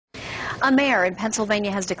A mayor in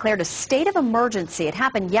Pennsylvania has declared a state of emergency. It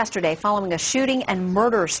happened yesterday following a shooting and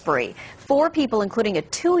murder spree. 4 people, including a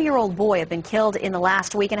 2-year-old boy, have been killed in the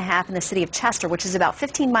last week and a half in the city of Chester, which is about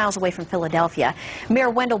 15 miles away from Philadelphia.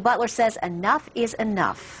 Mayor Wendell Butler says enough is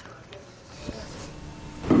enough.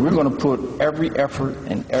 We're going to put every effort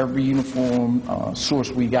and every uniform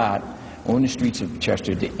source we got on the streets of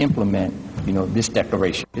Chester to implement, this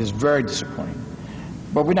declaration. It's very disappointing,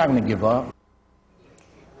 but we're not going to give up.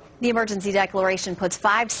 The emergency declaration puts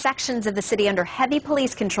 5 sections of the city under heavy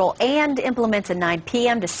police control and implements a 9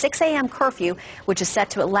 p.m. to 6 a.m. curfew, which is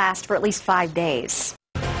set to last for at least 5 days.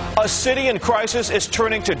 A city in crisis is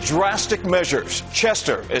turning to drastic measures.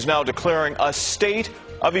 Chester is now declaring a state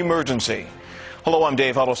of emergency. Hello, I'm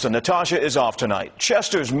Dave Huddleston. Natasha is off tonight.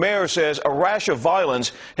 Chester's mayor says a rash of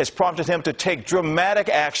violence has prompted him to take dramatic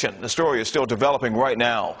action. The story is still developing right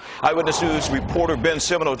now. Eyewitness News reporter Ben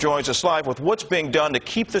Semino joins us live with what's being done to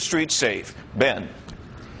keep the streets safe. Ben.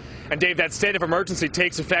 And Dave, that state of emergency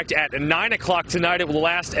takes effect at 9 o'clock tonight. It will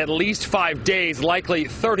last at least 5 days, likely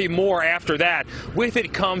 30 more after that. With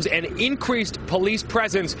it comes an increased police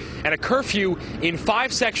presence and a curfew in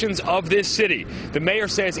 5 sections of this city. The mayor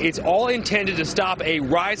says it's all intended to stop a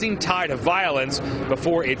rising tide of violence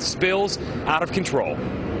before it spills out of control.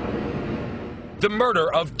 The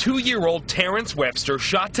murder of 2-year-old Terrence Webster,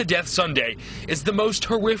 shot to death Sunday, is the most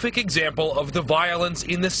horrific example of the violence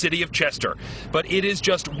in the city of Chester. But it is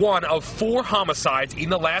just one of 4 homicides in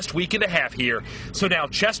the last week and a half here. So now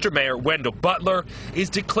Chester Mayor Wendell Butler is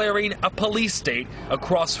declaring a police state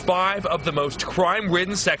across 5 of the most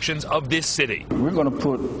crime-ridden sections of this city. We're going to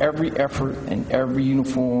put every effort and every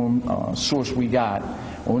uniform source we got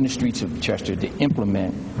on the streets of Chester to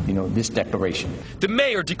implement, this declaration. The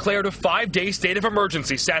mayor declared a 5-day state of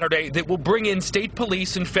emergency Saturday that will bring in state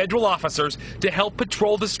police and federal officers to help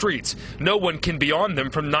patrol the streets. No one can be on them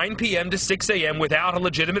from 9 p.m. to 6 a.m. without a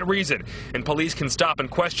legitimate reason, and police can stop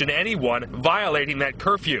and question anyone violating that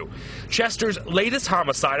curfew. Chester's latest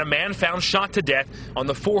homicide, a man found shot to death on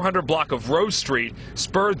the 400 block of Rose Street,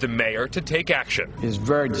 spurred the mayor to take action. It's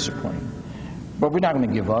very disappointing, but we're not going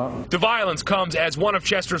to give up. The violence comes as one of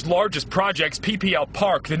Chester's largest projects, PPL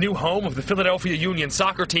Park, the new home of the Philadelphia Union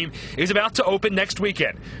soccer team, is about to open next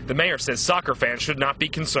weekend. The mayor says soccer fans should not be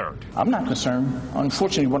concerned. I'm not concerned.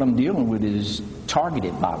 Unfortunately, what I'm dealing with is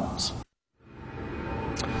targeted violence.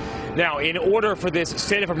 Now, in order for this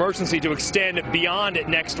state of emergency to extend beyond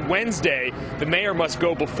next Wednesday, the mayor must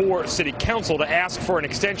go before City Council to ask for an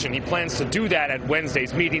extension. He plans to do that at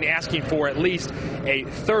Wednesday's meeting, asking for at least a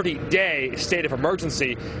 30-day state of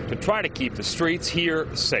emergency to try to keep the streets here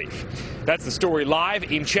safe. That's the story live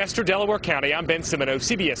in Chester, Delaware County. I'm Ben Semino,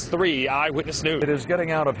 CBS 3 Eyewitness News. It is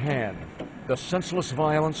getting out of hand. The senseless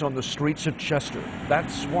violence on the streets of Chester.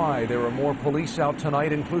 That's why there are more police out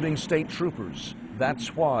tonight, including state troopers.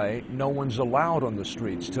 That's why no one's allowed on the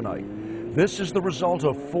streets tonight. This is the result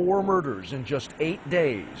of 4 murders in just 8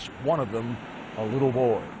 days, one of them a little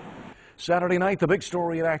boy. Saturday night, the big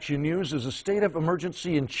story at Action News is a state of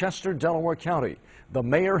emergency in Chester, Delaware County. The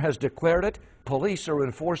mayor has declared it, police are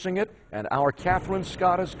enforcing it, and our Catherine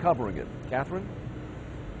Scott is covering it. Catherine?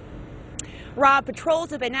 Rob,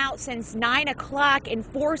 patrols have been out since 9 o'clock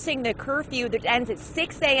enforcing the curfew that ends at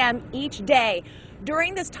 6 a.m. each day.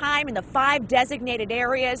 During this time in the 5 designated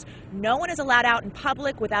areas, no one is allowed out in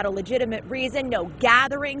public without a legitimate reason, no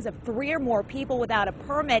gatherings of 3 or more people without a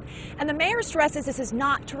permit. And the mayor stresses this is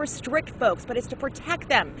not to restrict folks, but it's to protect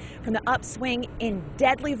them from the upswing in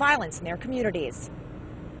deadly violence in their communities.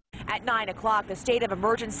 At 9 o'clock, the state of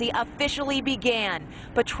emergency officially began.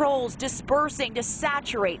 Patrols dispersing to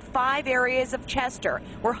saturate 5 areas of Chester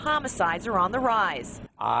where homicides are on the rise.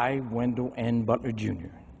 I, Wendell N. Butler, Jr.,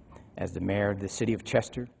 as the mayor of the city of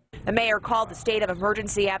Chester. The mayor called the state of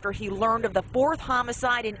emergency after he learned of the 4th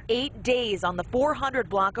homicide in 8 days on the 400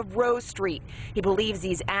 block of Rose Street. He believes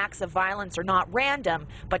these acts of violence are not random,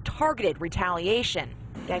 but targeted retaliation.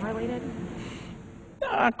 Gang-related?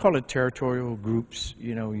 I call it territorial groups.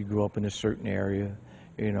 You grew up in a certain area,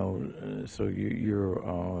 so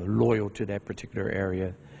you're loyal to that particular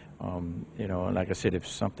area. And like I said, if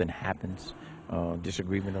something happens,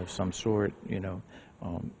 disagreement of some sort,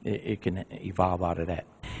 it can evolve out of that.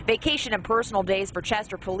 Vacation and personal days for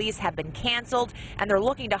Chester police have been canceled, and they're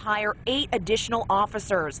looking to hire 8 additional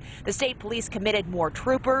officers. The state police committed more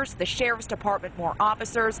troopers, the sheriff's department more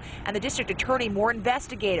officers, and the district attorney more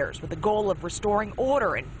investigators, with the goal of restoring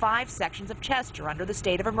order in 5 sections of Chester under the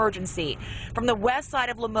state of emergency. From the west side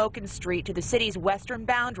of Lamoken Street to the city's western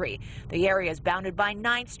boundary, the area is bounded by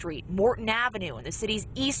 9th Street, Morton Avenue, and the city's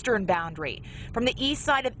eastern boundary. From the east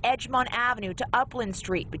side of Edgemont Avenue to Upland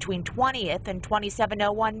Street between 20th and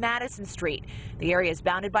 2701 Madison Street. The area is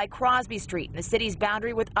bounded by Crosby Street and the city's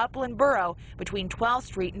boundary with Upland Borough between 12th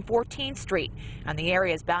Street and 14th Street. And the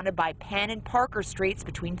area is bounded by Penn and Parker Streets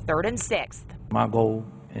between 3rd and 6th. My goal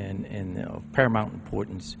and of paramount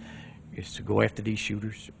importance is to go after these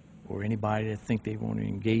shooters or anybody that think they want to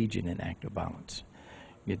engage in an act of violence.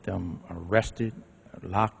 Get them arrested,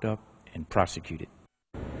 locked up, and prosecuted.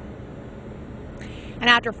 And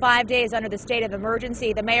after 5 days under the state of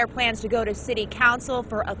emergency, the mayor plans to go to city council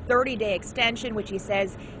for a 30-day extension, which he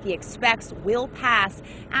says he expects will pass.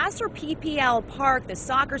 As for PPL Park, the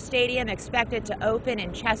soccer stadium expected to open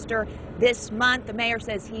in Chester this month, the mayor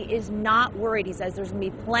says he is not worried. He says there's going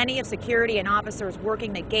to be plenty of security and officers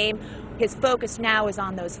working the game. His focus now is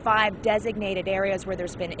on those 5 designated areas where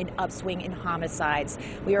there's been an upswing in homicides.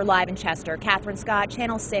 We are live in Chester. Catherine Scott,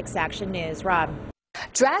 Channel 6 Action News. Rob.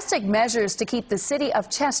 Drastic measures to keep the city of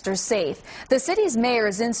Chester safe. The city's mayor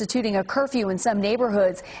is instituting a curfew in some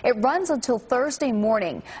neighborhoods. It runs until Thursday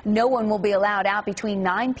morning. No one will be allowed out between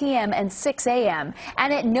 9 p.m. and 6 a.m.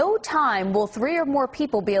 And at no time will 3 or more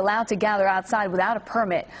people be allowed to gather outside without a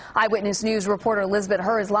permit. Eyewitness News reporter Elizabeth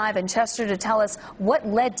Herr is live in Chester to tell us what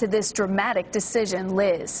led to this dramatic decision.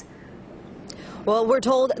 Liz. Well, we're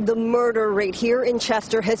told the murder rate here in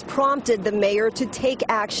Chester has prompted the mayor to take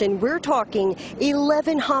action. We're talking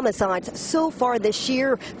 11 homicides so far this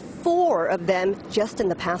year, 4 of them just in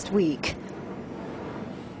the past week.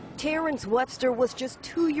 Terrence Webster was just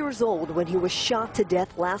 2 years old when he was shot to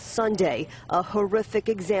death last Sunday. A horrific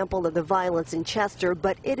example of the violence in Chester,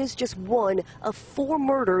 but it is just one of 4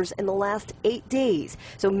 murders in the last 8 days.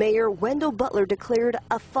 So Mayor Wendell Butler declared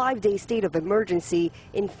a 5-day state of emergency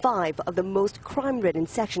in 5 of the most crime-ridden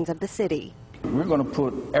sections of the city. We're going to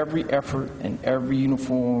put every effort and every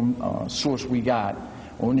uniform source we got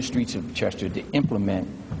on the streets of Chester to implement,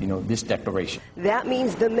 this declaration. That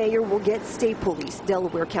means the mayor will get state police,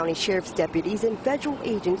 Delaware County Sheriff's deputies, and federal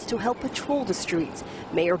agents to help patrol the streets.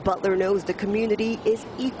 Mayor Butler knows the community is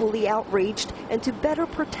equally outraged, and to better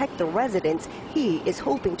protect the residents, he is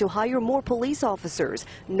hoping to hire more police officers.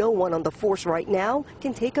 No one on the force right now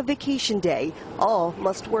can take a vacation day. All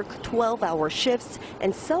must work 12-hour shifts,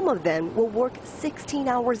 and some of them will work 16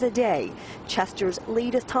 hours a day. Chester's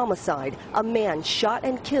latest homicide, a man shot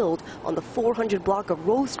and killed on the 400 block of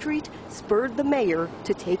Rose Street, spurred the mayor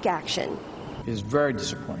to take action. It's very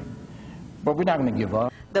disappointing, but we're not going to give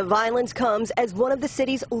up. The violence comes as one of the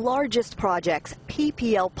city's largest projects,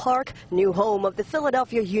 PPL Park, new home of the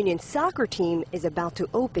Philadelphia Union soccer team, is about to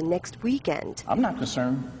open next weekend. I'm not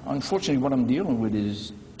concerned. Unfortunately, what I'm dealing with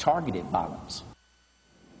is targeted violence.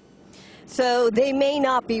 So they may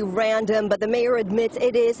not be random, but the mayor admits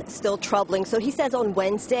it is still troubling. So he says on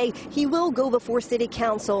Wednesday he will go before city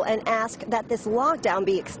council and ask that this lockdown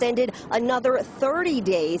be extended another 30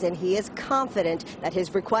 days, and he is confident that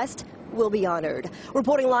his request will be honored.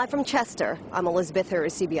 Reporting live from Chester, I'm Elizabeth Herr,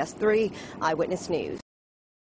 CBS 3 Eyewitness News.